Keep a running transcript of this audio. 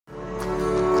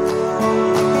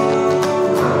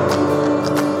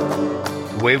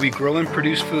The way we grow and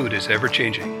produce food is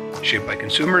ever-changing, shaped by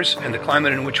consumers and the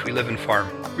climate in which we live and farm.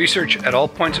 Research at all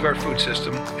points of our food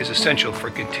system is essential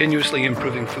for continuously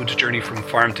improving food's journey from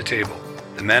farm to table.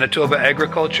 The Manitoba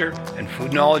Agriculture and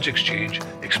Food Knowledge Exchange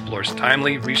explores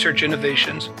timely research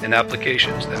innovations and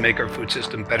applications that make our food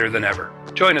system better than ever.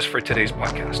 Join us for today's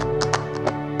podcast.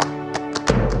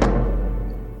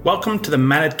 Welcome to the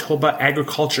Manitoba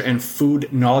Agriculture and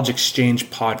Food Knowledge Exchange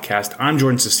podcast. I'm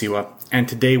Jordan Sasiwa, and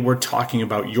today we're talking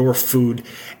about your food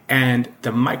and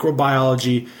the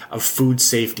microbiology of food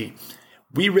safety.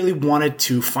 We really wanted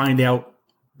to find out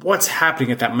what's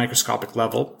happening at that microscopic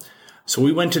level. So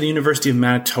we went to the University of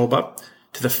Manitoba,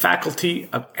 to the Faculty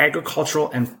of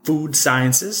Agricultural and Food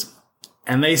Sciences,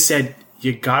 and they said,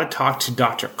 you got to talk to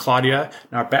Dr. Claudia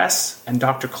Narvaez. And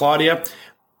Dr. Claudia,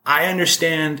 I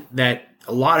understand that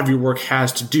a lot of your work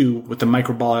has to do with the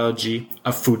microbiology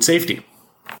of food safety.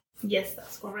 Yes,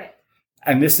 that's correct.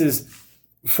 And this is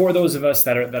for those of us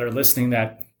that are listening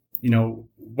that, you know,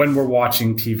 when we're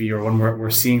watching TV or when we're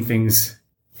seeing things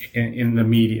in the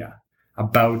media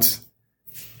about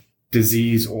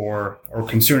disease or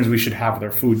concerns we should have with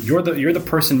our food, you're the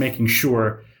person making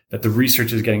sure that the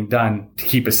research is getting done to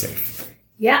keep us safe.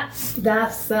 Yeah,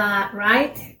 that's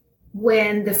right.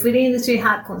 When the food industry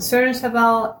had concerns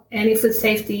about any food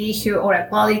safety issue or a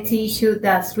quality issue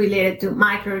that's related to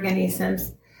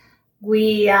microorganisms,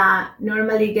 we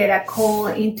normally get a call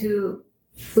into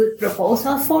put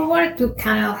proposals forward to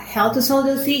kind of help to solve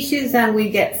those issues, and we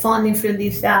get funding from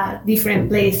these different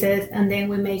places, and then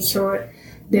we make sure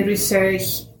the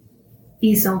research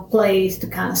is on place to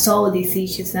kind of solve these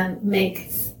issues and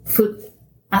make food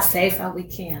as safe as we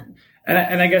can.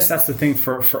 And I guess that's the thing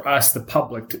for us, the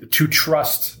public, to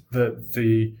trust the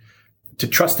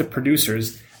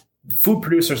producers. Food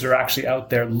producers are actually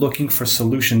out there looking for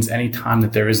solutions anytime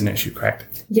that there is an issue,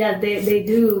 correct? Yeah, they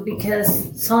do,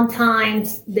 because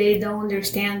sometimes they don't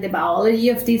understand the biology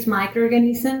of these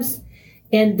microorganisms,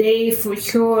 and they for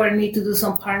sure need to do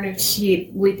some partnership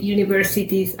with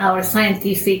universities, our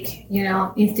scientific,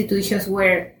 institutions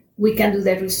where we can do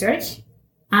the research,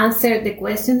 answer the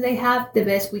questions they have the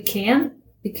best we can,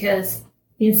 because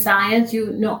in science,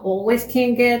 you not always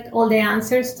can get all the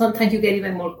answers. Sometimes you get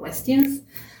even more questions,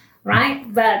 right?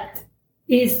 But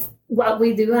it's what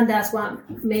we do, and that's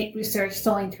what makes research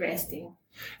so interesting.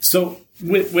 So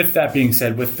with that being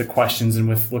said, with the questions and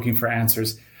with looking for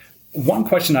answers, one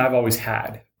question I've always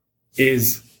had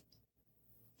is,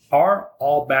 are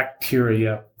all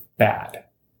bacteria bad?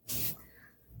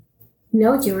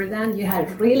 No, Jordan, you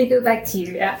have really good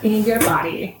bacteria in your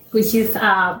body, which is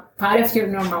part of your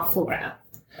normal flora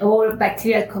or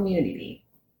bacterial community.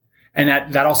 And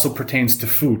that also pertains to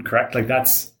food, correct?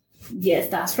 Yes,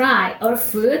 that's right. Our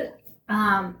food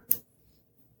are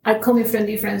coming from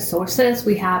different sources.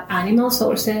 We have animal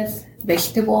sources,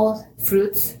 vegetables,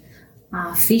 fruits,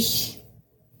 fish,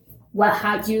 what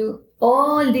have you.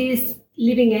 All these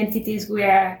living entities we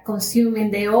are consuming,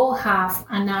 they all have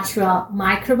a natural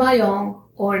microbiome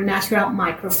or natural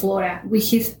microflora,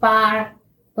 which is part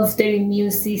of their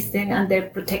immune system and their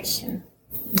protection,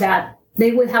 that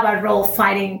they will have a role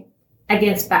fighting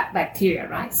against bacteria,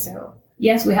 right? So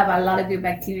yes, we have a lot of good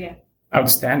bacteria.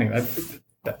 Outstanding.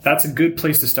 That's a good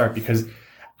place to start, because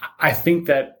I think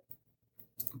that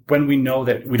when we know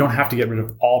that we don't have to get rid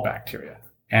of all bacteria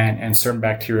and certain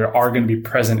bacteria are going to be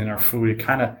present in our food,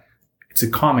 it's a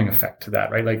calming effect to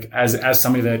that, right? Like as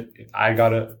somebody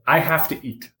that I have to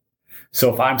eat.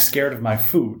 So if I'm scared of my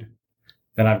food,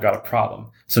 then I've got a problem.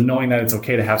 So knowing that it's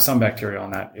okay to have some bacteria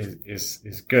on that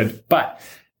is good. But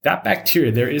that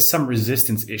bacteria, there is some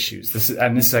resistance issues. This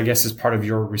I guess is part of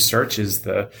your research is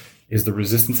the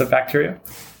resistance of bacteria.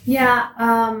 Yeah,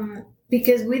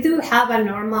 because we do have a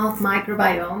normal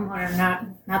microbiome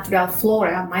or natural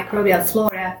flora, microbial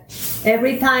flora.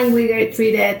 Every time we get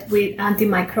treated with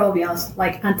antimicrobials,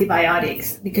 like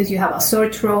antibiotics, because you have a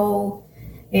sore throat,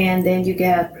 and then you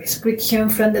get a prescription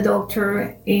from the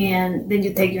doctor, and then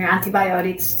you take your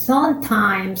antibiotics.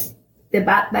 Sometimes the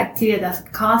bad bacteria that's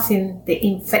causing the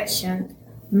infection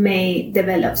may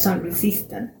develop some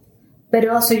resistance. But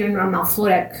also your normal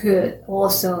flora could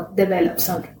also develop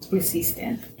some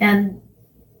resistance. And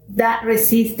that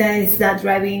resistance is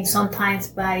driven sometimes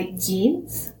by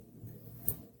genes.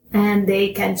 And they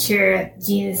can share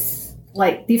genes,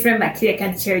 like different bacteria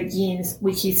can share genes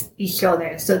with each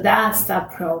other. So that's a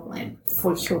problem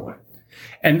for sure.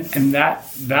 And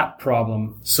that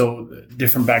problem, so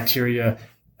different bacteria,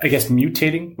 I guess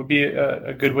mutating would be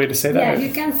a good way to say that. Yeah,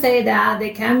 you can say that. They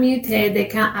can mutate, they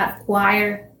can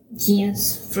acquire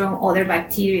genes from other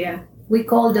bacteria. We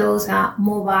call those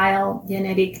mobile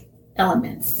genetic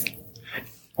elements.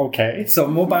 Okay, so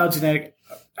mobile genetic,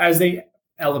 as they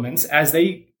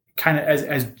kind of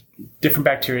as different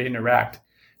bacteria interact,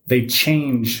 they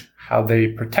change how they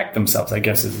protect themselves, I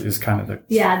guess is kind of the...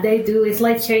 Yeah, they do. It's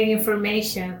like sharing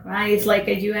information, right? It's like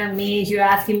you and me, you're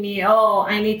asking me, oh,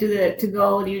 I need to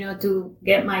go, to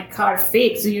get my car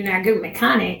fixed. You're not a good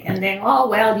mechanic. And then, oh,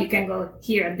 well, you can go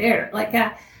here and there. Like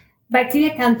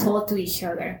bacteria can talk to each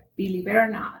other, believe it or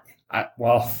not.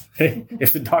 Hey,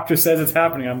 if the doctor says it's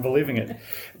happening, I'm believing it.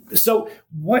 So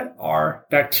what are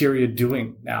bacteria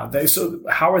doing now? So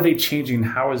how are they changing?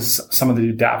 How is some of the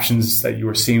adaptations that you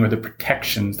were seeing or the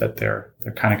protections that they're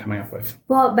kind of coming up with?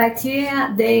 Well,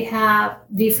 bacteria, they have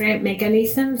different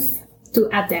mechanisms to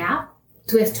adapt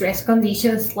to stress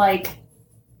conditions like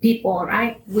people,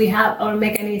 right? We have our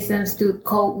mechanisms to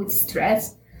cope with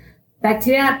stress.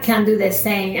 Bacteria can do the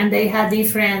same, and they have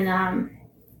different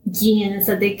genes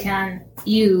that they can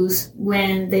use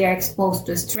when they are exposed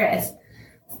to stress.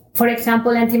 For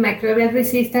example, antimicrobial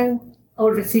resistant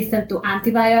or resistant to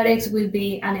antibiotics will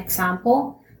be an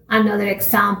example. Another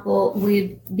example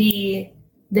would be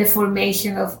the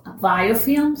formation of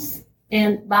biofilms.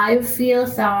 And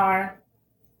biofilms are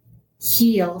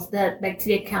shields that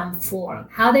bacteria can form.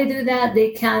 How they do that?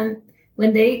 They can,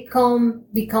 when they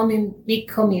become in big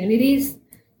communities,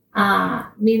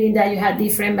 meaning that you have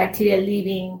different bacteria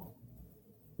living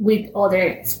with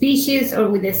other species or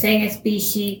with the same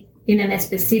species in a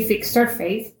specific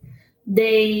surface,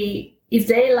 if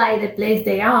they like the place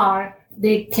they are,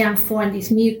 they can form these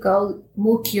mucoid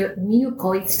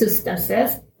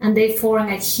substances, and they form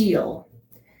a shield.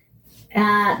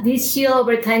 This shield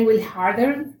over time will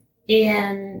harden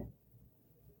and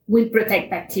will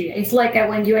protect bacteria. It's like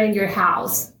when you're in your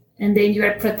house and then you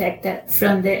are protected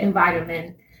from the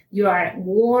environment. You are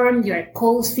warm, you are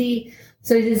cozy.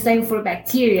 So it's the same for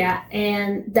bacteria.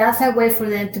 And that's a way for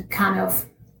them to kind of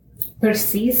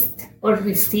persist or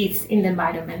resist in the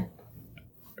environment.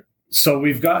 So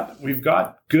we've got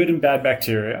good and bad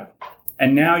bacteria.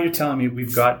 And now you're telling me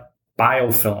we've got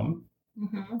biofilm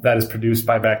that is produced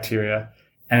by bacteria.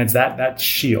 And it's that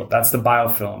shield, that's the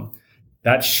biofilm.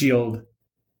 That shield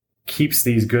keeps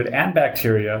these good and bad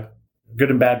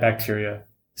bacteria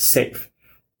safe.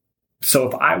 So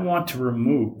if I want to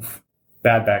remove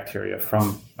bad bacteria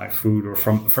from my food or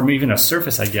from even a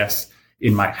surface, I guess,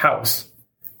 in my house,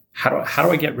 how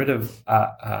do I get rid of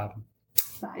the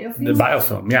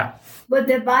biofilm? Yeah. But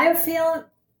the biofilm,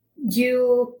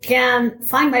 you can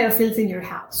find biofilms in your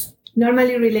house,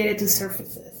 normally related to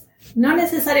surfaces, not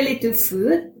necessarily to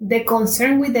food. The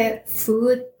concern with the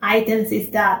food items is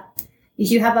that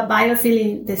if you have a biofilm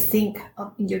in the sink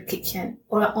in your kitchen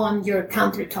or on your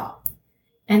countertop,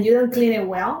 and you don't clean it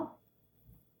well,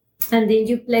 and then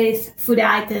you place food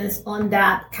items on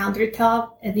that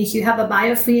countertop, and if you have a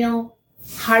biofilm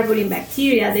harboring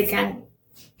bacteria, they can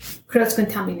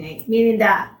cross-contaminate, meaning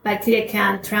that bacteria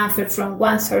can transfer from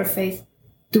one surface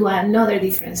to another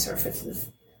different surfaces.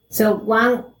 So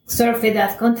one surface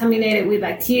that's contaminated with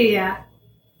bacteria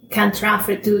can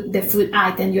transfer to the food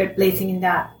item you're placing in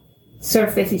that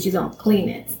surface if you don't clean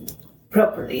it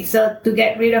properly. So to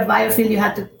get rid of biofilm, you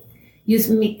have to use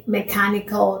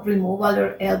mechanical removal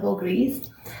or elbow grease.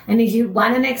 And if you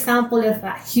want an example of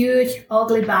a huge,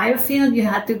 ugly biofilm, you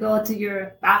have to go to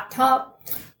your bathtub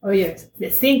or the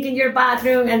sink in your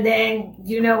bathroom. And then,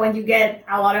 when you get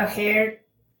a lot of hair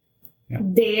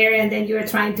there, and then you're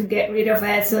trying to get rid of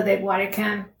it so that water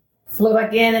can flow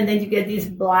again, and then you get this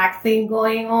black thing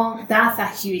going on, that's a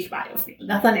huge biofilm.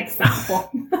 That's an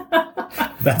example.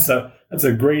 That's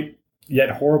a great yet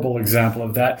horrible example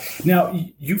of that. Now,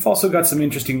 you've also got some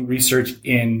interesting research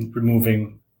in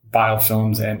removing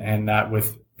biofilms, and that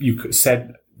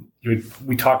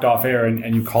we talked off air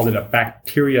and you called it a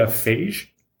bacteriophage.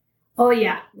 Oh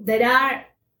yeah, there are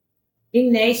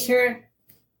in nature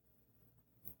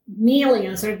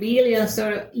millions or billions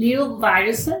or little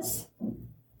viruses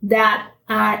that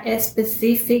are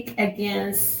specific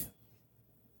against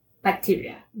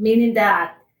bacteria, meaning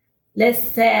that, let's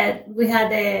say we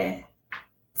had a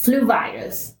flu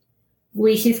virus,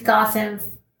 which is causing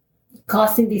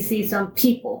disease on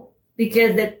people,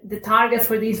 because the target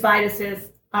for these viruses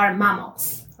are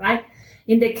mammals, right?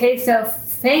 In the case of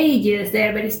phages, they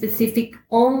are very specific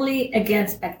only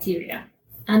against bacteria,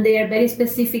 and they are very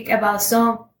specific about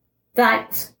some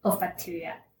types of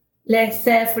bacteria. Let's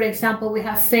say, for example, we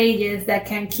have phages that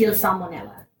can kill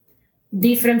salmonella,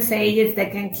 different phages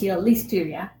that can kill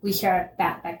listeria, which are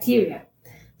bad bacteria.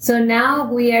 So now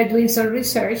we are doing some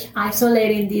research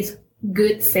isolating these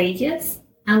good phages,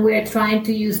 and we are trying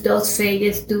to use those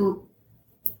phages to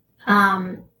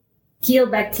kill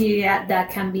bacteria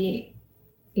that can be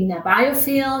in a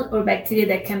biofilm or bacteria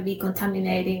that can be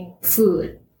contaminating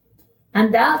food.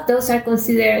 And those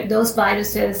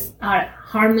viruses are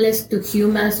harmless to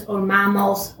humans or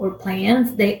mammals or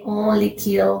plants. They only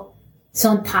kill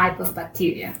some type of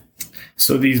bacteria.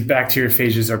 So these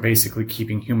bacteriophages are basically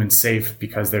keeping humans safe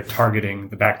because they're targeting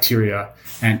the bacteria.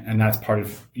 And that's part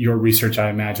of your research, I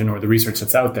imagine, or the research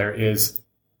that's out there is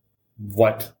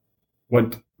what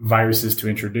viruses to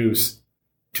introduce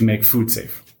to make food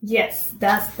safe. Yes,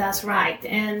 that's right.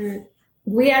 And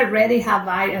we already have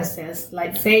viruses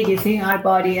like phages in our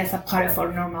body as a part of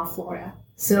our normal flora.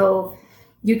 So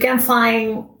you can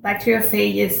find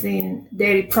bacteriophages in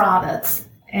dairy products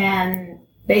and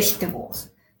vegetables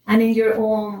and in your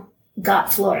own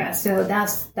gut flora. So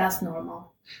that's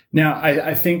normal. Now,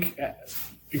 I think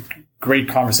great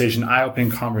conversation,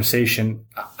 eye-opening conversation.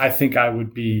 I think I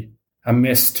would be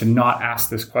amiss to not ask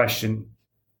this question.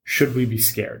 Should we be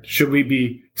scared? Should we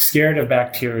be scared of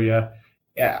bacteria?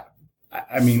 Yeah.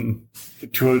 I mean,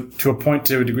 to a point,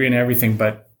 to a degree and everything,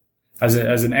 but as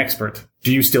an expert,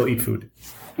 do you still eat food?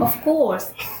 Of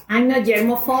course. I'm not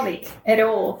germophobic at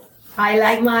all. I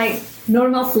like my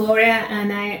normal flora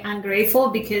and I'm grateful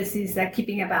because it's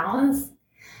keeping a balance.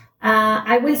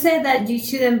 I will say that you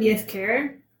shouldn't be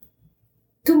scared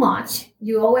too much.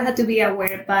 You always have to be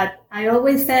aware, but I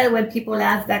always say when people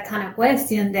ask that kind of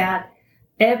question that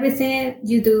everything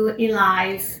you do in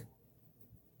life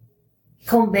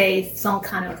conveys some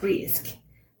kind of risk.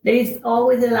 There is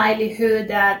always a likelihood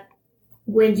that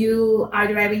when you are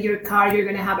driving your car, you're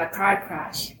going to have a car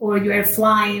crash, or you are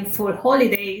flying for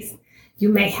holidays, you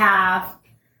may have,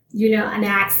 an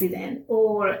accident,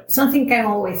 or something can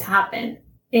always happen.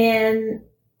 And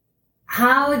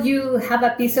how you have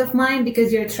a peace of mind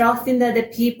because you're trusting that the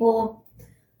people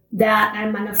that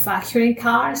are manufacturing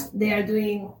cars, they are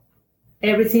doing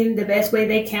everything the best way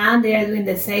they can. They are doing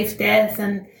the safe tests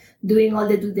and doing all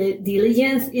the due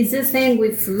diligence. It's the same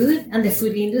with food and the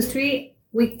food industry.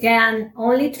 We can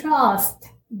only trust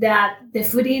that the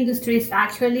food industry is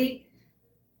actually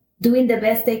doing the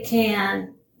best they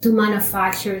can to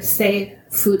manufacture safe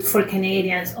food for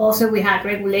Canadians. Also, we had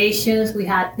regulations, we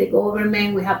had the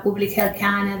government, we have Public Health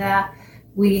Canada,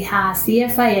 we have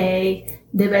CFIA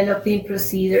developing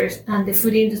procedures, and the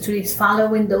food industry is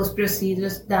following those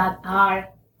procedures that are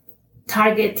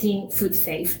targeting food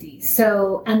safety.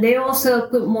 So, and they also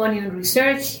put money on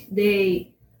research.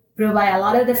 They provide a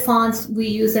lot of the funds we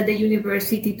use at the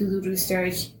university to do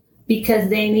research because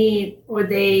they need, or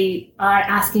they are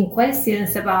asking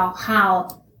questions about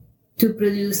how to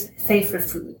produce safer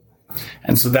food.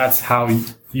 And so that's how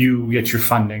you get your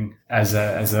funding as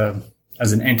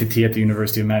an entity at the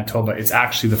University of Manitoba. It's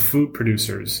actually the food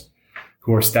producers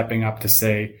who are stepping up to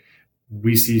say,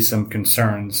 we see some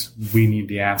concerns, we need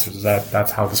the answers.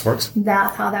 That's how this works?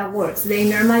 That's how that works. They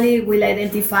normally will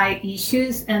identify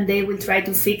issues and they will try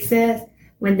to fix it.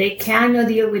 When they cannot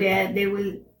deal with it, they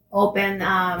will open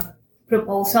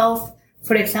proposals.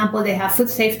 For example, they have food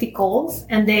safety calls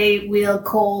and they will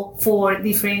call for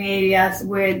different areas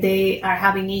where they are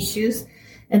having issues.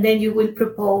 And then you will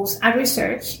propose a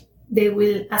research. They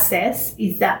will assess,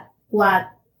 is that what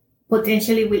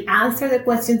potentially will answer the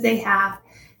questions they have?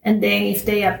 And then if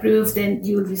they approve, then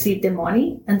you will receive the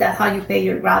money. And that's how you pay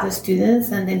your graduate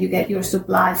students. And then you get your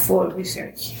supply for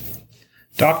research.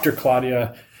 Dr.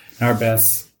 Claudia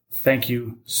Narvaez, thank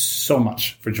you so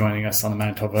much for joining us on the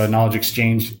Manitoba Knowledge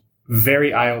Exchange.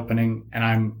 Very eye-opening.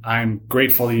 And I'm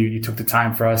grateful you took the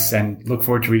time for us and look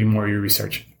forward to reading more of your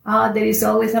research. There is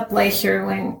always a pleasure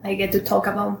when I get to talk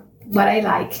about what I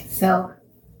like. So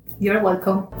you're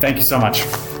welcome. Thank you so much.